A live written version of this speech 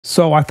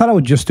So I thought I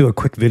would just do a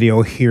quick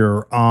video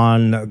here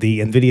on the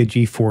NVIDIA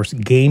GeForce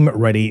Game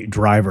Ready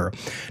driver.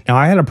 Now,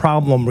 I had a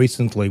problem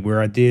recently where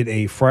I did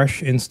a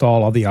fresh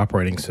install of the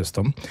operating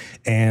system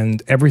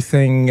and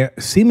everything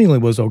seemingly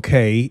was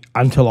okay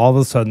until all of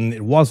a sudden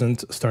it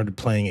wasn't, started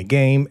playing a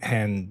game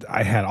and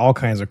I had all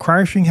kinds of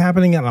crashing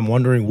happening and I'm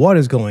wondering what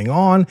is going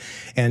on.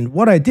 And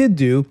what I did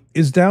do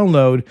is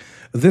download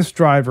this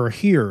driver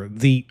here,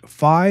 the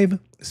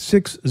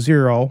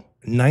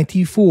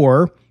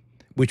 56094,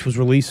 which was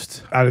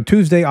released on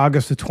Tuesday,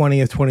 August the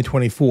 20th,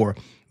 2024.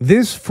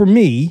 This, for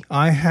me,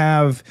 I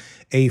have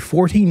a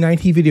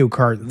 1490 video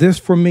card. This,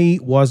 for me,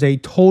 was a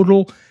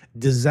total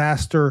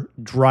disaster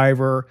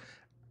driver.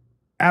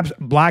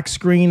 Black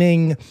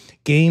screening,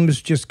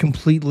 games just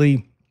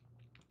completely,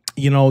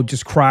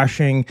 just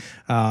crashing.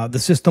 The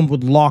system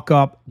would lock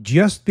up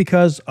just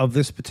because of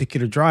this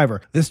particular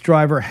driver. This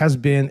driver has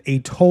been a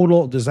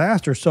total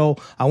disaster. So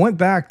I went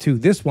back to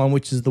this one,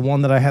 which is the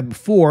one that I had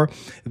before,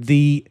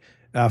 the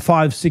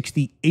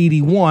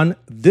 56081.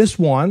 This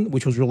one,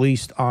 which was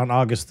released on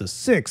August the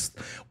 6th,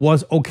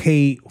 was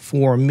okay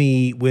for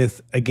me with,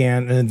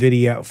 again, an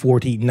NVIDIA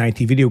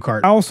 1490 video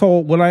card. Also,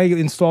 when I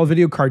install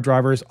video card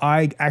drivers,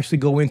 I actually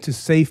go into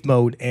safe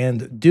mode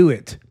and do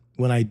it.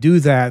 When I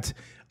do that,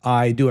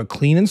 I do a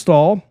clean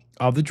install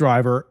of the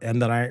driver and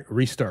then I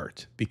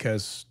restart,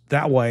 because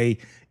that way,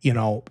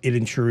 it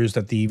ensures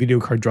that the video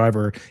card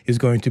driver is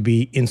going to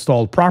be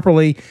installed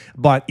properly.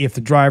 But if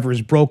the driver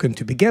is broken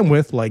to begin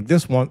with, like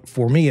this one,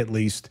 for me at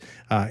least,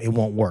 it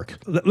won't work.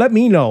 Let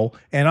me know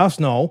and us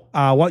know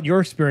what your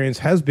experience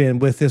has been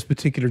with this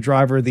particular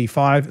driver, the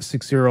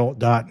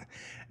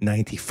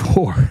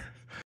 560.94.